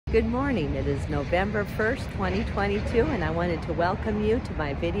Good morning. It is November 1st, 2022, and I wanted to welcome you to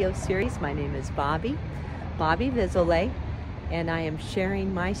my video series. My name is Bobby Vizole, and I am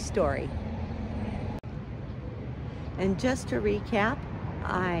sharing my story. And just to recap,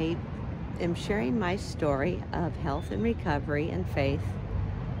 I am sharing my story of health and recovery and faith.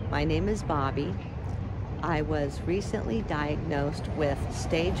 My name is Bobby. I was recently diagnosed with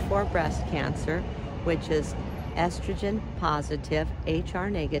stage 4 breast cancer, which is estrogen positive, HR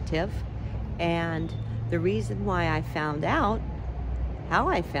negative, and the reason why I found out, how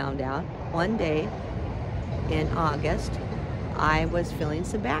I found out, one day in August, I was feeling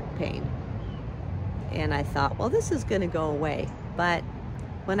some back pain. And I thought, well, this is going to go away. But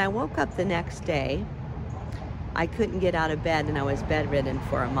when I woke up the next day, I couldn't get out of bed and I was bedridden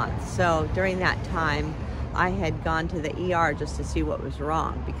for a month. So during that time, I had gone to the ER just to see what was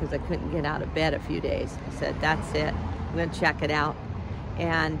wrong because I couldn't get out of bed a few days. I said, that's it, I'm going to check it out.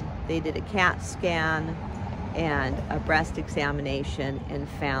 And they did a CAT scan and a breast examination and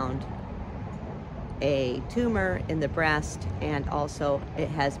found a tumor in the breast, and also it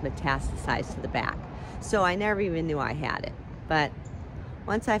has metastasized to the back. So I never even knew I had it. But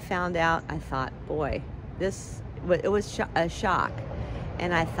once I found out, I thought, boy, it was a shock.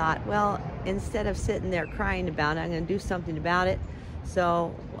 And I thought, well, instead of sitting there crying about it, I'm going to do something about it.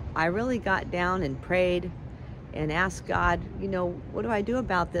 So I really got down and prayed and asked God, you know, what do I do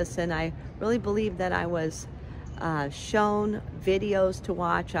about this? And I really believe that I was shown videos to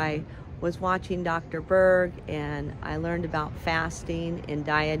watch. I was watching Dr. Berg, and I learned about fasting and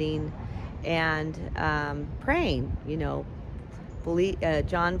dieting and praying. You know,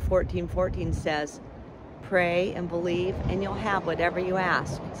 John 14:14 says, pray and believe and you'll have whatever you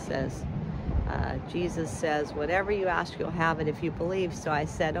ask. It says, Jesus says, whatever you ask, you'll have it if you believe. So I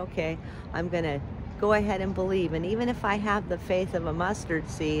said, okay, I'm going to go ahead and believe. And even if I have the faith of a mustard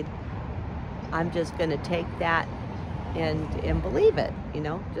seed, I'm just going to take that and believe it, you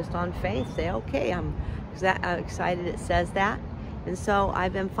know, just on faith. Say, okay, I'm excited it says that. And so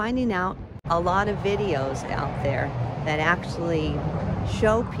I've been finding out a lot of videos out there that actually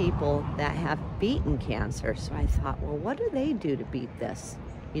show people that have beaten cancer. So I thought, well, what do they do to beat this?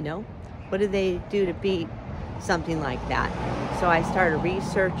 You know, what do they do to beat something like that? So I started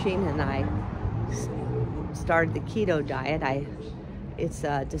researching, and I started the keto diet. It's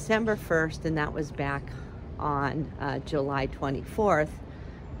December 1st, and that was back on July 24th.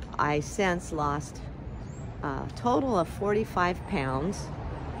 I since lost a total of 45 pounds.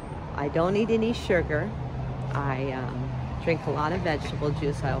 I don't eat any sugar. I drink a lot of vegetable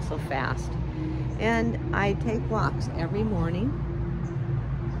juice. I also fast. And I take walks every morning.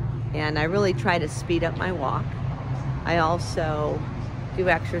 And I really try to speed up my walk. I also do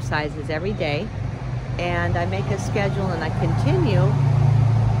exercises every day. And I make a schedule and I continue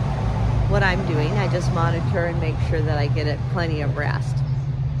what I'm doing. I just monitor and make sure that I get plenty of rest.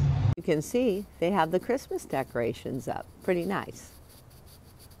 You can see they have the Christmas decorations up. Pretty nice.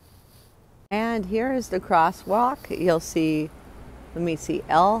 And here is the crosswalk. You'll see, let me see,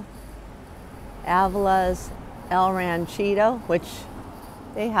 El Avila's El Ranchito, which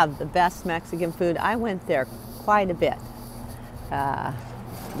they have the best Mexican food. I went there quite a bit.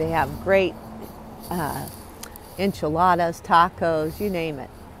 They have great enchiladas, tacos, you name it.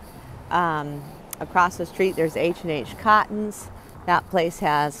 Across the street there's H&H Cottons. That place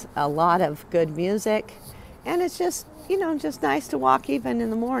has a lot of good music, and it's just, you know, just nice to walk even in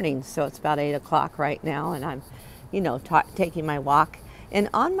the morning. So it's about 8 o'clock right now, and I'm, you know, taking my walk. And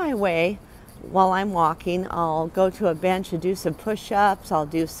on my way, while I'm walking, I'll go to a bench and do some push-ups, I'll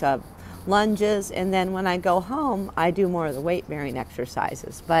do some lunges, and then when I go home, I do more of the weight-bearing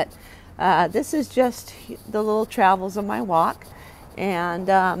exercises. But this is just the little travels of my walk, and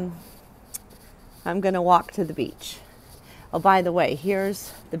I'm going to walk to the beach. Oh, by the way,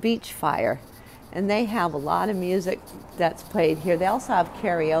 here's the beach fire. And they have a lot of music that's played here. They also have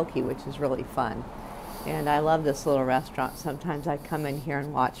karaoke, which is really fun. And I love this little restaurant. Sometimes I come in here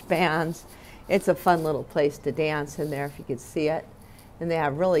and watch bands. It's a fun little place to dance in there if you could see it. And they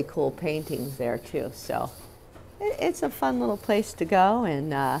have really cool paintings there too. So it's a fun little place to go,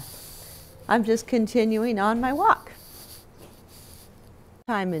 and I'm just continuing on my walk.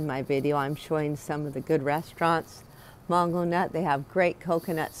 Time in my video, I'm showing some of the good restaurants. Mango Nut, they have great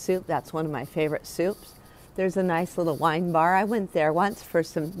coconut soup. That's one of my favorite soups. There's a nice little wine bar. I went there once for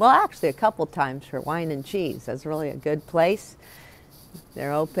some, well, actually a couple times for wine and cheese. That's really a good place.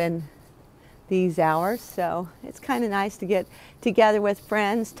 They're open these hours, so it's kind of nice to get together with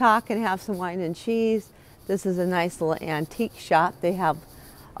friends, talk, and have some wine and cheese. This is a nice little antique shop. They have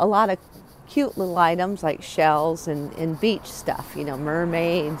a lot of cute little items like shells and beach stuff, you know,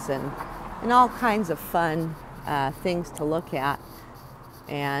 mermaids and all kinds of fun things to look at.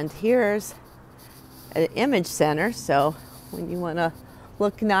 And here's an image center, so when you want to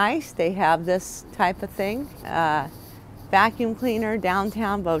look nice, they have this type of thing. Vacuum cleaner,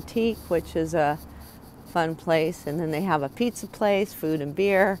 downtown boutique, which is a fun place, and then they have a pizza place, food and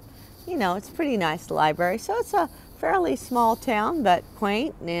beer. You know, it's a pretty nice library. So it's a fairly small town, but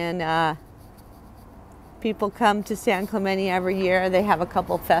quaint, and people come to San Clemente every year. They have a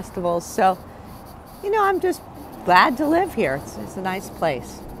couple festivals, so you know, I'm just glad to live here. It's a nice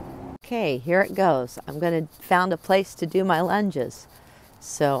place. Okay, here it goes. I'm going to found a place to do my lunges.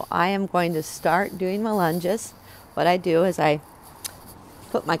 So I am going to start doing my lunges. What I do is I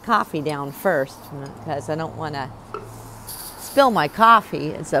put my coffee down first because I don't want to spill my coffee.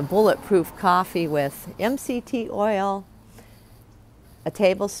 It's a bulletproof coffee with MCT oil, a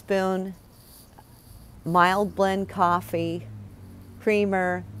tablespoon, mild blend coffee,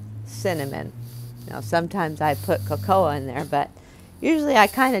 creamer, cinnamon. Now sometimes I put cocoa in there, but usually I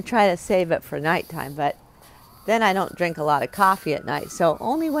kind of try to save it for nighttime, but then I don't drink a lot of coffee at night. So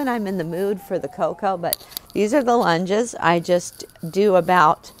only when I'm in the mood for the cocoa. But these are the lunges. I just do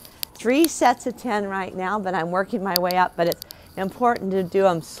about 3 sets of 10 right now, but I'm working my way up. But it's important to do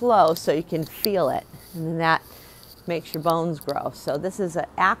them slow so you can feel it. And then that makes your bones grow. So this is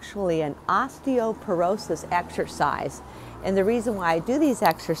actually an osteoporosis exercise. And the reason why I do these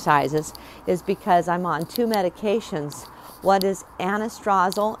exercises is because I'm on 2 medications. One is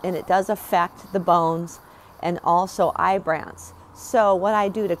anastrozole, and it does affect the bones, and also Ibrance. So what I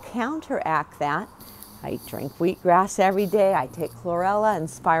do to counteract that, I drink wheatgrass every day, I take chlorella and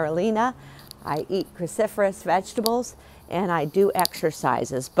spirulina, I eat cruciferous vegetables, and I do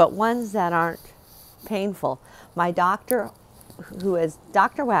exercises, but ones that aren't painful. My doctor, who is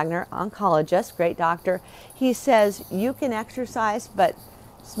Dr. Wagner, oncologist, great doctor, he says you can exercise, but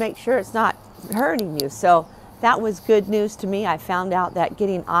just make sure it's not hurting you. So that was good news to me. I found out that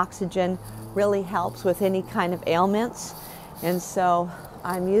getting oxygen really helps with any kind of ailments, and so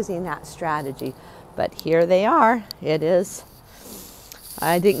I'm using that strategy. But here they are. It is,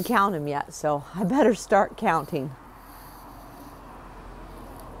 I didn't count them yet, so I better start counting.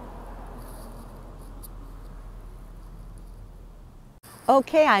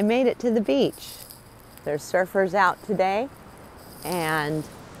 Okay, I made it to the beach. There's surfers out today, and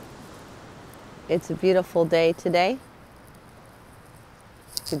it's a beautiful day today.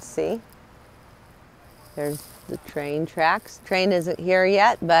 You can see there's the train tracks. Train isn't here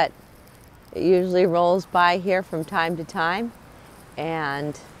yet, but it usually rolls by here from time to time.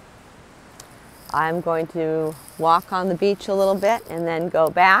 And I'm going to walk on the beach a little bit and then go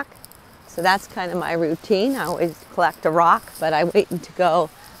back. So that's kind of my routine. I always collect a rock, but I wait to go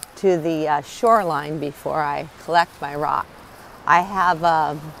to the shoreline before I collect my rock. I have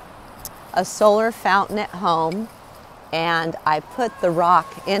a solar fountain at home, and I put the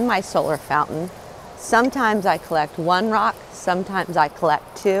rock in my solar fountain. Sometimes I collect 1 rock, sometimes I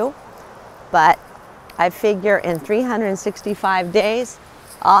collect 2, but I figure in 365 days,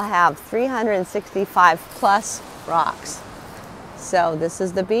 I'll have 365 plus rocks. So this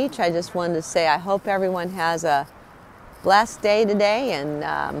is the beach. I just wanted to say I hope everyone has a blessed day today,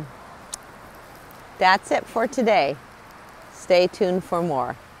 and that's it for today. Stay tuned for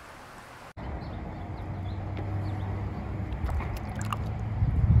more.